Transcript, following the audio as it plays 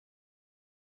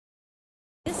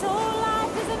This whole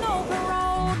life is an open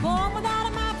road, born without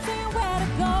a map saying where to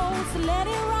go. So let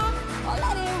it rock or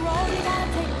let it roll. You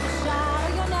gotta take the shot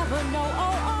or you'll never know.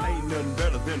 Ain't nothing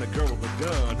better than a girl with a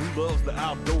gun who loves the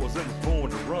outdoors and was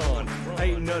born to run.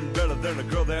 Ain't nothing better than a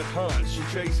girl that hunts. She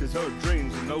chases her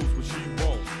dreams and knows what she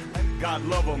wants. God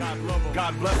love 'em,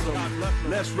 God bless 'em.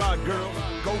 Let's ride, girls,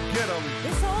 go get 'em.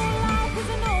 This whole life is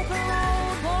an open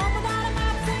road, born without a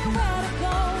map saying where to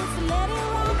go. So let it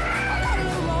rock or let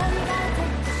it roll. You gotta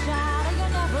take the shot or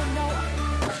you'll never know.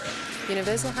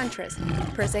 Universal Huntress,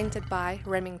 presented by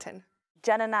Remington.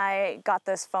 Jen and I got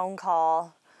this phone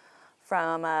call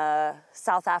from a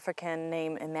South African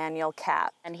named Emmanuel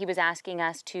Kappie. And he was asking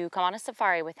us to come on a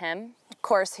safari with him. Of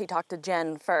course, he talked to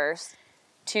Jen first.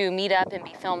 To meet up and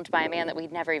be filmed by a man that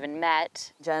we'd never even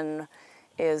met. Jen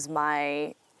is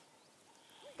my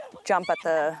jump at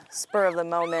the spur of the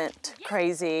moment,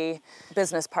 crazy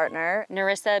business partner.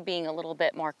 Norissa being a little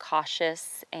bit more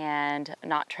cautious and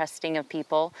not trusting of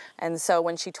people. And so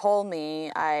when she told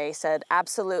me, I said,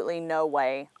 absolutely no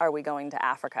way are we going to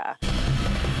Africa.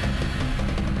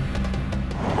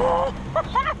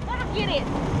 Get it!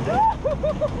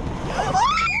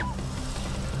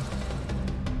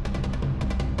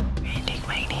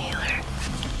 My inhaler.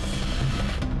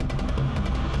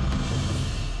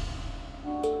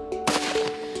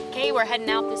 Okay, we're heading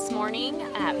out this morning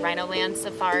at Rhino Land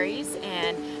Safaris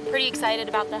and pretty excited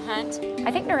about the hunt.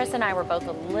 I think Norissa and I were both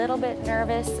a little bit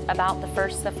nervous about the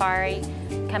first safari,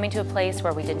 coming to a place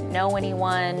where we didn't know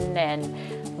anyone and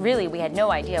really we had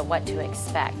no idea what to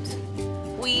expect.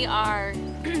 We are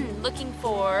looking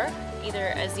for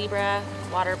either a zebra,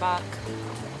 water buck,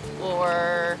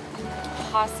 or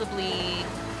possibly,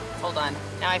 hold on,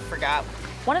 now I forgot.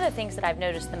 One of the things that I've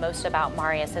noticed the most about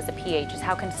Marius as a PH is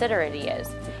how considerate he is.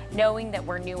 Knowing that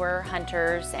we're newer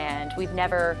hunters and we've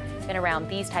never been around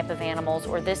these type of animals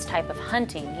or this type of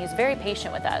hunting, he's very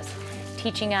patient with us,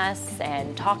 teaching us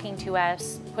and talking to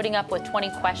us, putting up with 20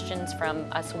 questions from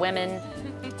us women.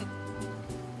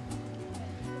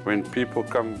 When people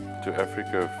come to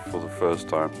Africa for the first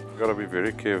time, you've got to be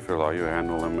very careful how you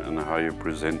handle them and how you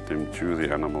present them to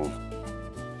the animals.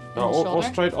 All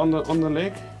straight on the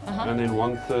leg, and then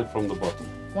 1/3 from the bottom.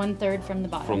 1/3 from the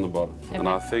bottom? From the bottom. Okay. And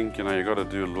I think, you got to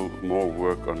do a little more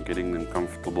work on getting them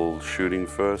comfortable shooting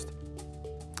first.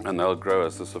 And they'll grow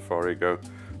as the safari go.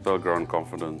 They'll grow in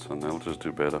confidence and they'll just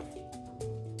do better.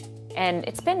 And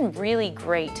it's been really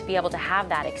great to be able to have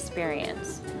that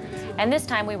experience. And this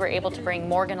time we were able to bring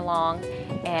Morgan along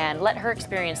and let her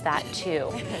experience that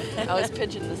too. I was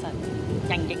pitching the sun.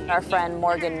 Our friend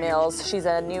Morgan Mills, she's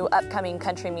a new upcoming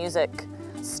country music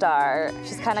star.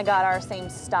 She's kind of got our same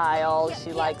style.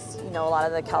 She likes, a lot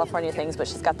of the California things, but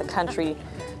she's got the country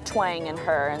twang in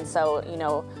her. And so,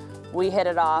 we hit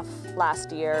it off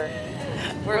last year.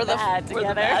 We're the bad together. We're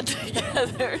the bad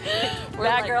together. We're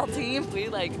bad like, girl team. We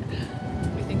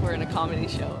think we're in a comedy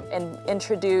show. And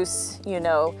introduce,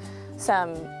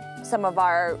 some of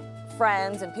our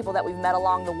friends and people that we've met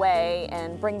along the way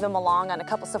and bring them along on a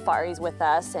couple safaris with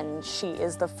us, and she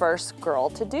is the first girl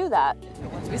to do that.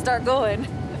 Once we start going,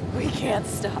 we can't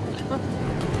stop.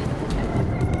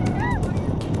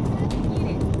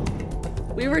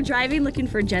 We were driving looking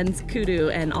for Jen's kudu,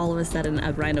 and all of a sudden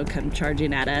a rhino come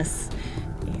charging at us.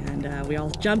 And we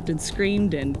all jumped and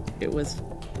screamed, and it was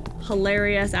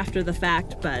hilarious after the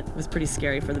fact, but it was pretty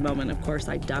scary for the moment. Of course,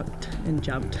 I ducked and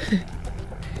jumped.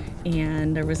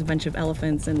 And there was a bunch of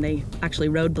elephants, and they actually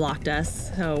roadblocked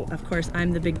us. So, of course,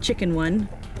 I'm the big chicken one.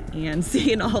 And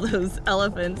seeing all those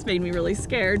elephants made me really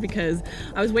scared because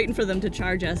I was waiting for them to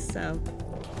charge us, so.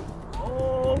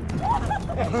 Oh.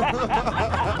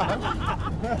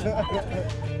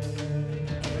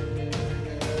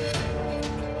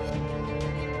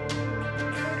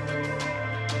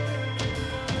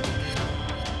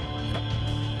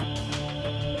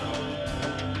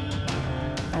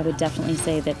 I would definitely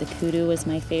say that the kudu was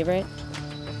my favorite.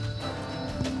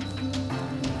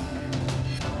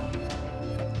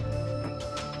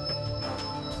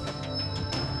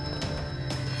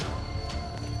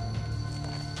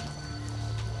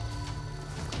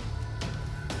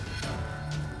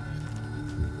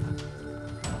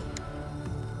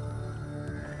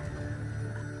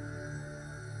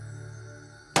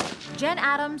 Jen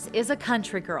Adams is a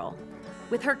country girl,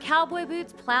 with her cowboy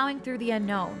boots plowing through the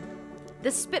unknown. The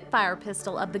Spitfire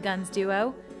pistol of the Guns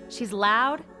duo, she's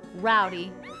loud,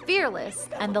 rowdy, fearless,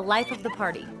 and the life of the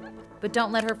party. But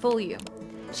don't let her fool you.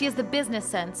 She has the business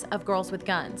sense of girls with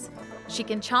guns. She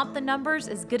can chomp the numbers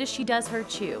as good as she does her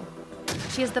chew.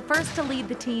 She is the first to lead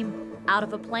the team out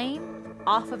of a plane,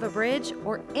 off of a bridge,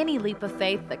 or any leap of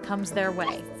faith that comes their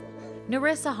way.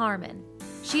 Norissa Harmon,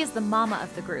 She is the mama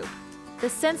of the group, the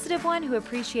sensitive one who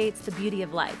appreciates the beauty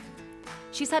of life.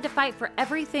 She's had to fight for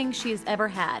everything she has ever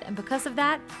had, and because of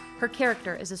that, her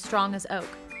character is as strong as oak.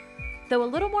 Though a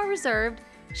little more reserved,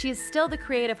 she is still the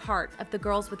creative heart of the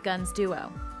Girls with Guns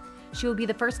duo. She will be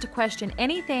the first to question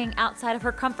anything outside of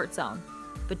her comfort zone.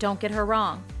 But don't get her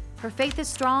wrong. Her faith is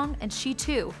strong, and she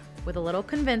too, with a little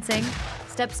convincing,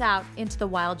 steps out into the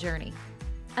wild journey.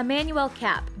 Emmanuel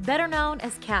Kapp, better known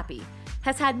as Kappie,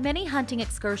 has had many hunting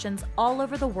excursions all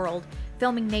over the world,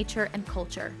 filming nature and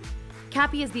culture.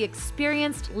 Kappie is the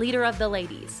experienced leader of the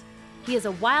ladies. He is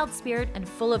a wild spirit and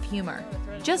full of humor,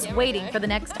 just waiting for the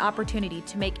next opportunity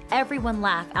to make everyone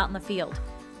laugh out in the field.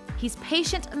 He's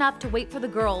patient enough to wait for the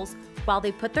girls while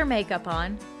they put their makeup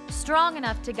on, strong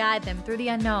enough to guide them through the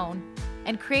unknown,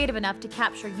 and creative enough to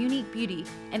capture unique beauty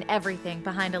in everything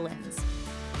behind a lens.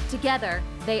 Together,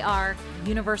 they are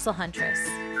Universal Huntress.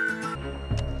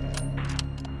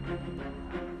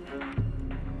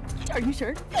 Are you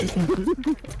sure?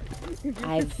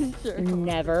 I've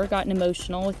never gotten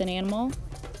emotional with an animal.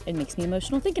 It makes me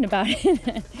emotional thinking about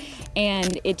it.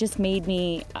 And it just made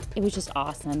me, it was just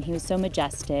awesome. He was so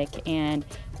majestic, and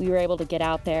we were able to get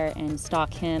out there and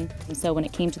stalk him. And so when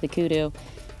it came to the kudu,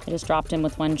 I just dropped him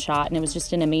with one shot, and it was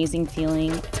just an amazing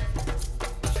feeling.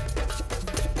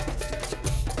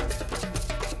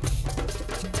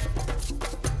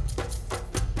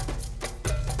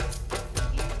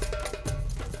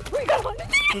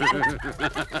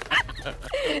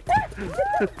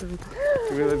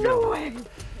 Give me the gun. No way.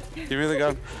 Give me the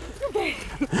gun. Okay.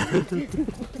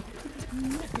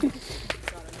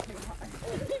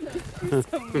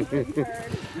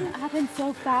 It happened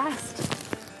so fast.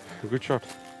 Good shot.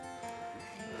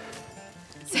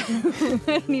 So,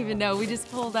 I don't even know. We just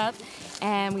pulled up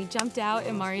and we jumped out,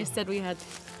 and Maria said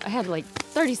I had like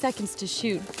 30 seconds to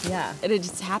shoot. Yeah. And it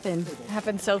just happened. It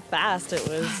happened so fast. It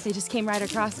was. They just came right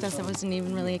across us. I wasn't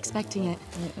even really expecting it.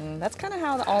 That's kind of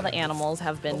how all the animals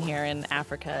have been here in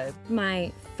Africa.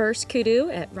 My first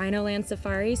kudu at Rhinoland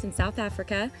Safaris in South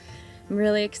Africa. I'm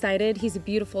really excited. He's a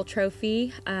beautiful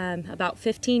trophy, about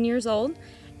 15 years old.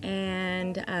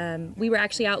 And we were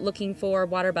actually out looking for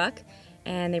water buck,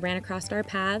 and they ran across our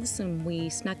paths, and we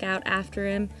snuck out after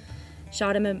him,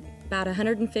 shot him about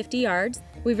 150 yards.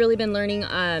 We've really been learning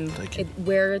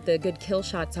where the good kill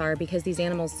shots are, because these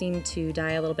animals seem to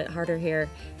die a little bit harder here.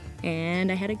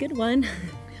 And I had a good one.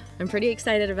 I'm pretty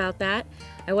excited about that.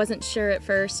 I wasn't sure at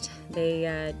first. He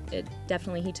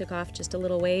took off just a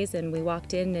little ways, and we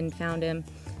walked in and found him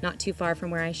not too far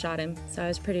from where I shot him. So I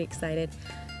was pretty excited.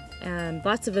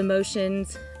 Lots of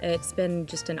emotions. It's been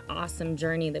just an awesome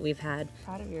journey that we've had.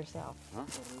 Proud of yourself. Huh?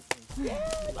 Yeah,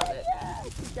 love it.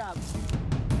 Good job.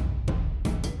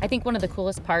 I think one of the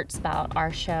coolest parts about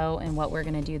our show and what we're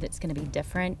gonna do that's gonna be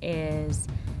different is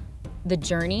the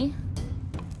journey.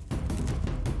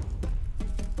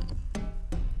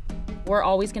 We're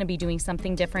always gonna be doing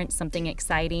something different, something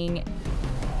exciting.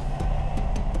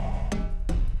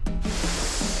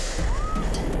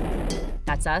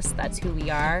 That's us, that's who we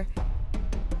are.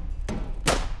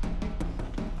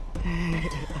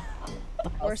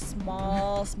 We're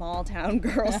small town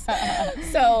girls.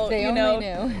 So, They you know. only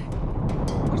knew.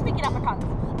 We're speaking Afrikaans.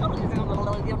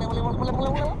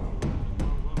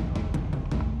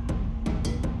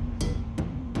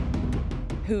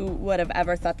 Who would have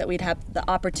ever thought that we'd have the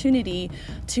opportunity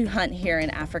to hunt here in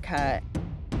Africa?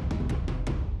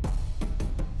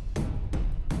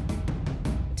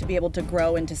 To be able to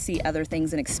grow and to see other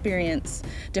things and experience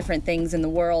different things in the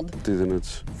world. Then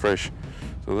it's fresh.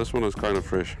 So this one is kind of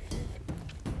fresh.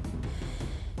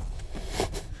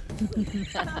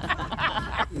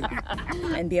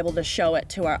 And be able to show it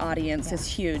to our audience is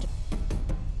huge.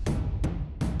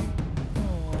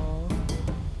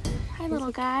 Hi,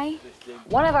 little guy.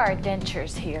 One of our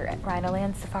adventures here at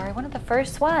Rhinoland Safari, one of the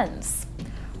first ones,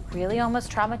 really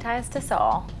almost traumatized us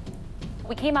all.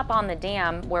 We came up on the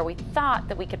dam where we thought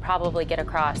that we could probably get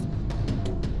across.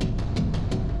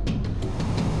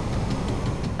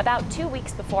 About 2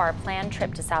 weeks before our planned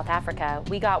trip to South Africa,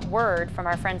 we got word from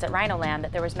our friends at Rhinoland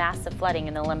that there was massive flooding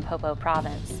in the Limpopo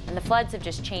province. And the floods have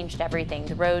just changed everything.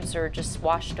 The roads are just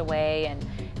washed away, and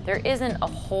there isn't a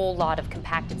whole lot of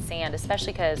compacted sand,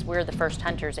 especially because we're the first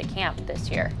hunters at camp this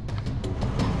year.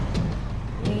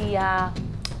 We had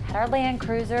our Land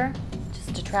Cruiser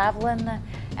just to travel in the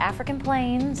African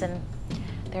plains, and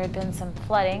there had been some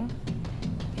flooding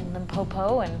in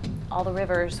Limpopo, and all the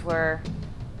rivers were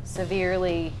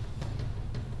severely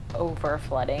over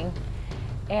flooding.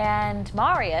 And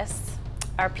Marius,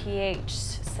 our PH,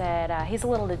 said he's a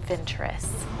little adventurous.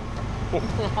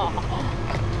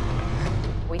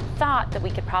 We thought that we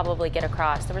could probably get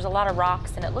across. There was a lot of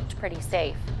rocks and it looked pretty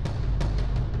safe.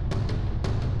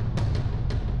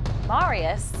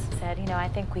 Marius said, you know, I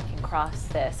think we can cross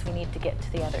this. We need to get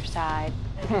to the other side.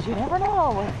 Because you never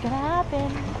know what's gonna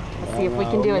happen. Let's see if we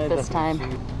can do it this time.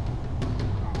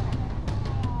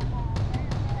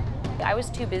 I was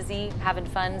too busy having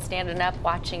fun, standing up,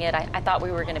 watching it. I thought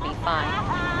we were gonna be fine.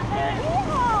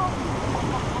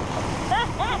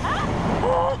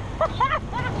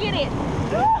 Get it!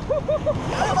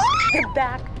 The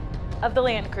back of the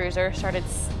Land Cruiser started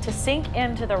to sink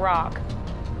into the rock.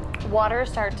 Water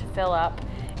started to fill up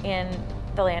in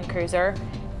the Land Cruiser,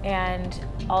 and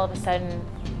all of a sudden,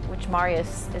 which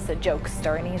Marius is a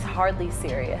jokester and he's hardly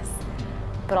serious,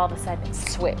 but all of a sudden it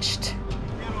switched.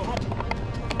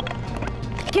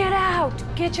 Get out!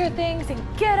 Get your things and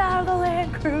get out of the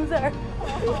Land Cruiser!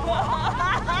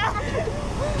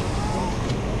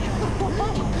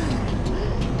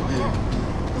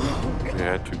 We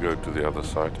had to go to the other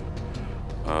side.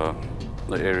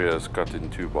 The area is cut in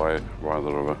two by the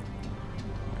river,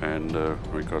 and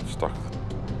we got stuck.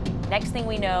 Next thing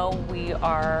we know, we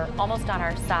are almost on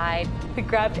our side. We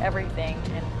grabbed everything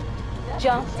and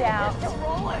jumped out.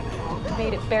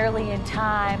 Made it barely in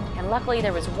time, and luckily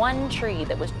there was one tree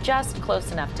that was just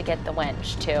close enough to get the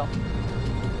winch to.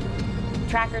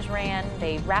 Trackers ran,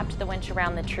 they wrapped the winch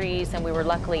around the trees, and we were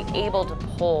luckily able to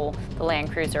pull the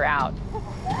Land Cruiser out.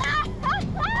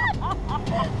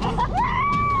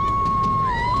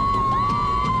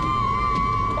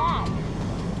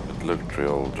 It looked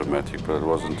real dramatic, but it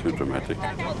wasn't too dramatic.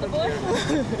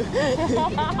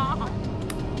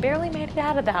 Barely made it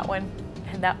out of that one,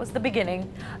 and that was the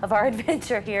beginning of our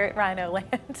adventure here at Rhino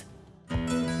Land.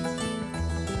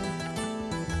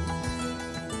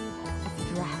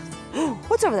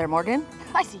 What's over there, Morgan?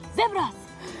 I see zebras.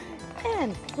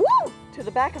 And woo! To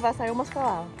the back of us, I almost fell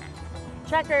out.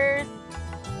 Trackers.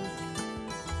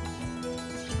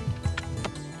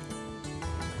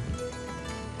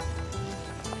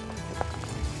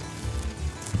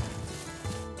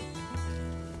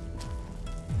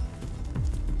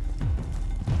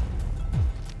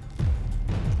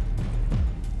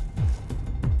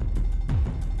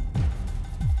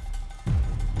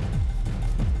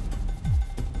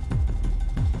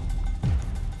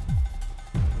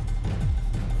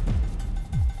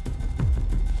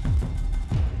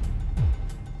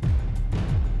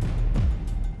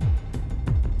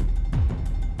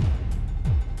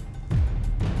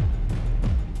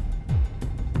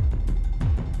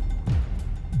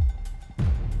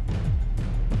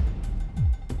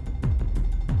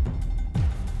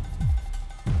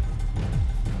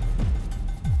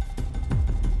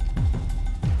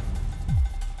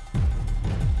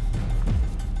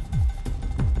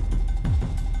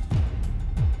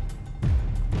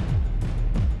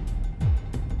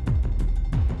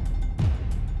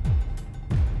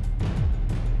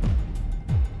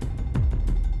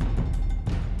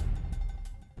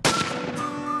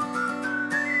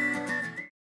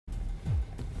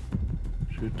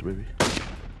 Shoot, baby.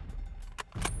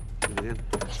 Shoot again.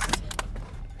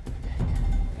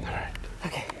 All right.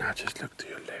 Okay. Now just look to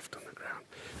your left on the ground.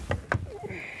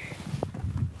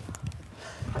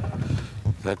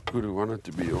 That could have wanted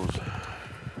to be yours.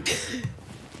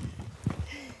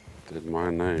 That my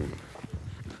name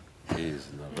is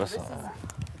Norissa.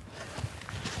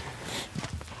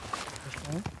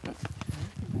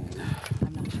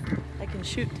 I can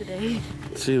shoot today.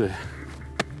 See there.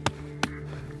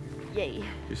 Yay.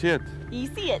 You see it? You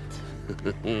see it.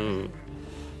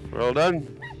 Well done.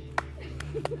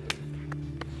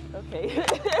 Okay.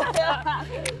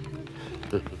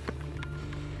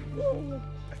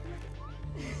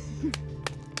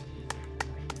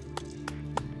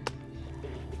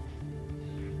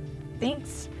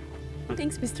 Thanks.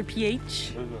 Thanks, Mr.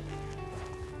 PH. Good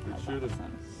shooter.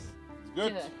 It's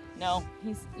good. No,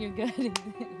 you're good. He's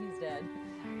dead.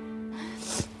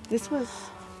 This was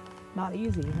not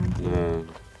easy, huh?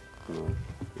 No,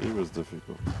 it was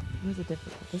difficult. It was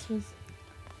difficult. This was...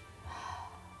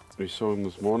 We saw him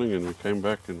this morning and we came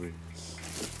back and we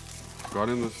got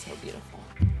in this. So beautiful.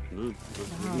 Good.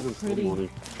 Wow, pretty. Morning.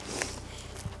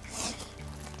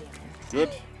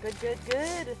 Good.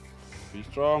 Good. Be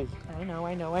strong. I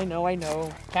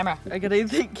know. Camera. I gotta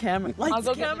think camera. I'll Lights,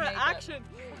 go get the camera, makeup. action.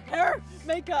 Hair,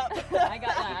 makeup. I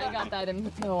got that.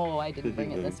 And no, I didn't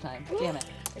bring it this time. Damn it.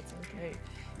 It's okay.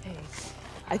 Hey,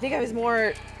 I think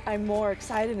I'm more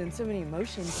excited and so many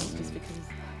emotions just because.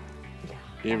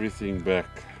 Yeah. Everything back.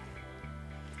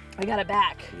 I got it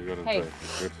back. You got it Hey. back.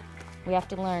 Good. We have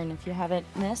to learn. If you haven't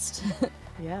missed,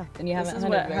 Yeah. then you haven't This is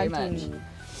hunted what very much.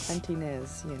 hunting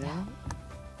is, you know?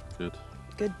 Good.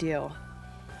 Good deal.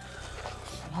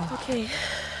 Okay,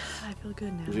 I feel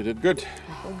good now. You did good.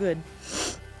 I feel good.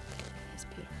 It's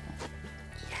beautiful.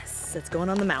 Yes, it's going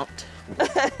on the mount.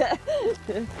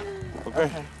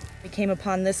 Okay. We came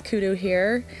upon this kudu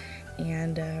here,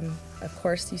 and of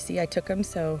course, you see I took him,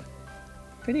 so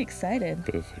pretty excited.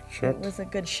 Perfect shot. It was a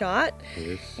good shot.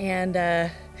 Yes.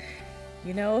 And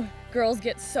you know, girls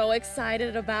get so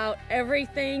excited about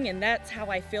everything, and that's how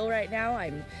I feel right now.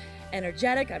 I'm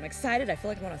energetic, I'm excited, I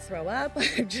feel like I want to throw up.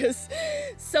 Just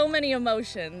so many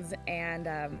emotions, and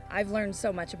I've learned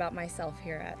so much about myself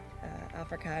here at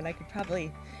Africa, and I could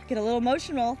probably get a little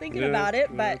emotional thinking about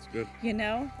it, but you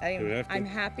know, I'm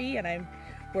happy, and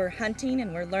we're hunting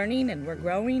and we're learning and we're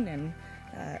growing, and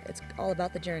it's all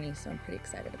about the journey, so I'm pretty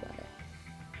excited about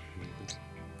it.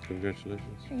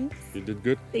 Congratulations. Thanks. You did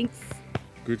good. Thanks.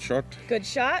 Good shot. Good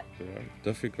shot.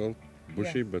 Difficult,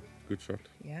 bushy, but good shot.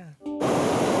 Yeah.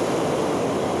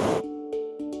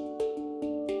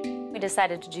 We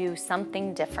decided to do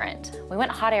something different. We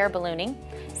went hot air ballooning,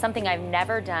 something I've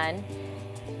never done.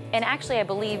 And actually, I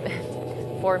believe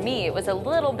for me, it was a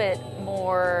little bit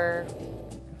more,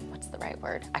 what's the right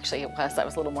word? Actually, it was. I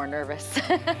was a little more nervous.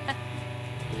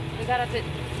 We got up at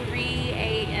 3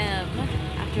 a.m.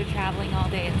 after traveling all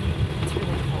day. It's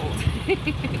really cold.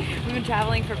 We've been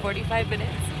traveling for 45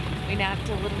 minutes. We napped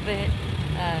a little bit.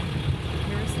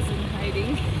 Norissa's in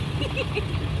hiding.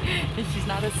 And she's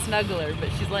not a snuggler, but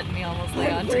she's letting me almost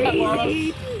lay on top of her.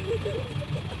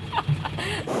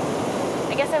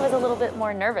 I guess I was a little bit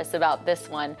more nervous about this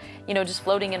one. You know, just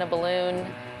floating in a balloon,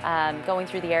 going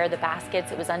through the air, the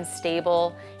baskets, it was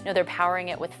unstable. You know, they're powering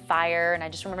it with fire, and I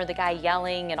just remember the guy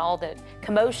yelling and all the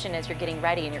commotion as you're getting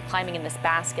ready and you're climbing in this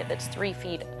basket that's 3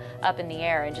 feet up in the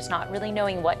air and just not really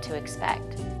knowing what to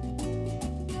expect. Girls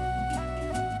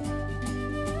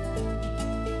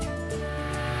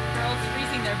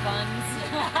freezing their buns.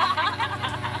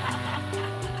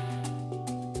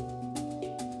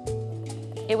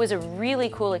 It was a really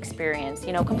cool experience,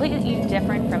 you know, completely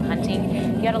different from hunting.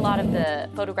 You had a lot of the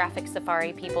photographic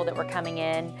safari people that were coming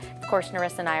in. Of course,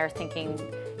 Norissa and I are thinking,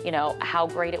 you know, how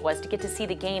great it was to get to see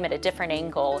the game at a different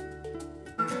angle.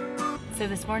 So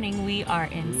this morning we are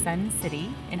in Sun City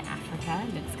in Africa,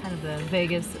 and it's kind of the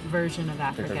Vegas version of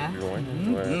Africa.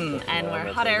 And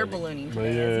we're hot air ballooning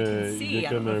today, as you can see. I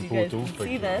don't know if you guys can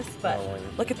see this, but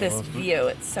look at this view.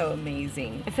 It's so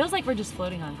amazing. It feels like we're just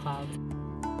floating on clouds.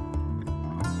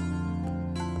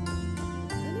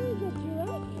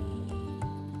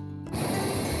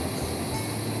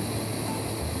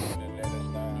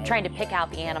 Trying to pick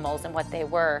out the animals and what they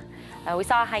were. We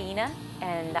saw a hyena,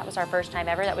 and that was our first time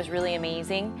ever. That was really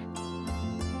amazing.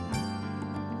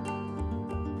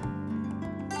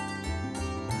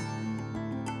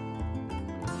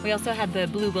 We also had the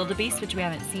blue wildebeest, which we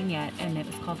haven't seen yet, and it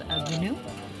was called a gnu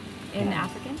in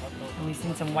African. And we've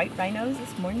seen some white rhinos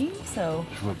this morning, so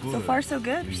far so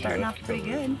good. We're starting off pretty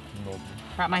good.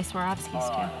 Brought my Swarovskis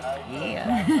too.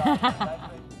 Yeah.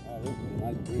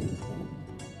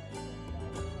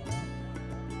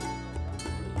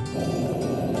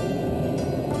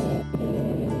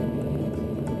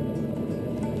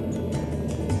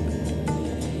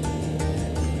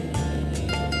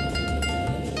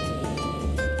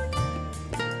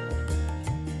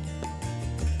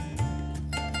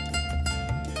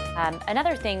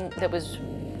 Another thing that was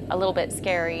a little bit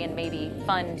scary and maybe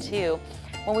fun too,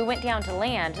 when we went down to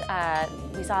land,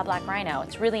 we saw a black rhino.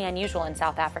 It's really unusual in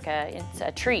South Africa. It's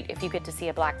a treat if you get to see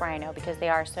a black rhino because they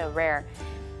are so rare.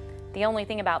 The only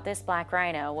thing about this black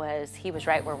rhino was he was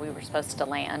right where we were supposed to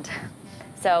land.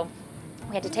 So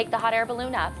we had to take the hot air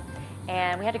balloon up,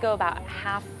 and we had to go about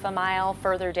half a mile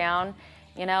further down.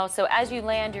 You know, so as you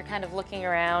land, you're kind of looking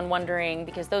around, wondering,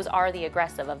 because those are the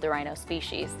aggressive of the rhino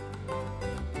species.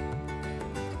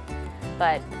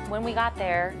 But when we got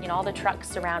there, you know, all the trucks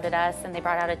surrounded us, and they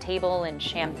brought out a table and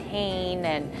champagne,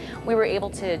 and we were able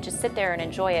to just sit there and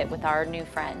enjoy it with our new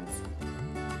friends.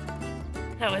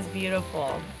 That was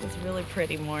beautiful. It was a really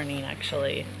pretty morning,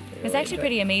 actually. It was actually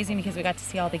pretty amazing because we got to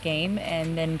see all the game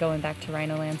and then going back to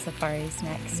Rhino Land Safaris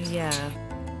next. Yeah.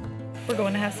 We're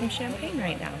going to have some champagne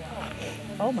right now.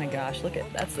 Oh my gosh, look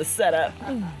at, that's the setup.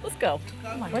 Let's go.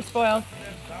 Come on. We're spoiled.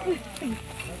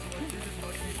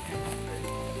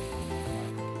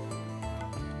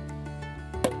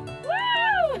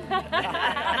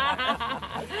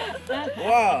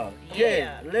 Wow. Okay.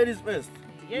 Yeah. Ladies first.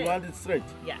 Yeah. You want it straight?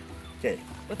 Yeah. Okay.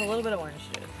 With a little bit of orange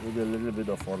juice. With a little bit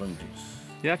of orange juice.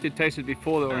 You have to taste it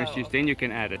before the orange juice, then you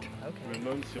can add it.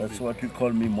 Okay. That's what we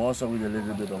call mimosa with a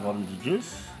little bit of orange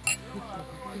juice.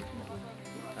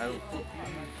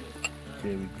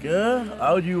 There we go.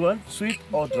 How do you want? Sweet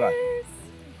or dry?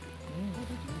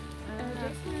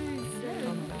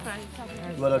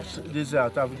 Well, this is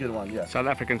South African one, yeah. South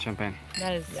African champagne.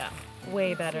 That is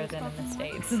way better than in the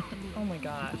States. Oh my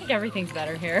gosh. Everything's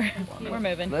better here. We're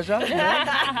moving. Give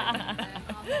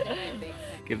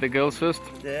the girls first.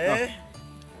 Yeah.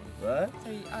 What?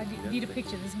 So I need a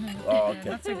picture, isn't it? Oh, okay.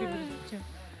 Not so good with a picture.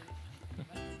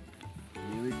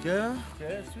 Here we go.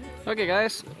 Okay, sweet. Okay,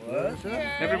 guys.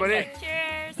 Everybody.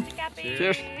 Cheers to Kappie.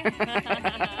 Cheers.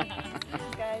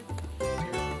 Guys.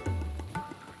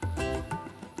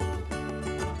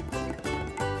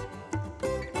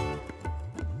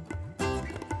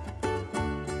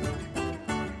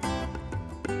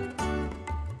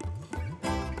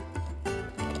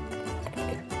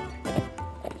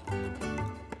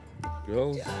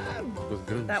 Girls with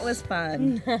guns. That was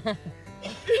fun.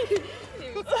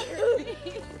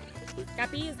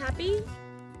 Kappie is happy?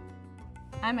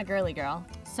 I'm a girly girl.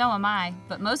 So am I,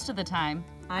 but most of the time,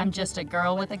 I'm just a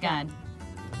girl with a gun.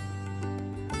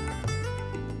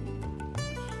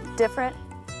 Different?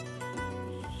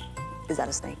 Is that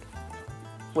a snake?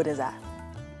 What is that?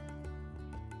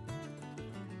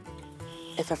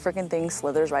 If a frickin' thing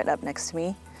slithers right up next to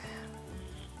me,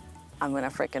 I'm gonna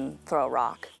frickin' throw a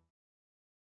rock.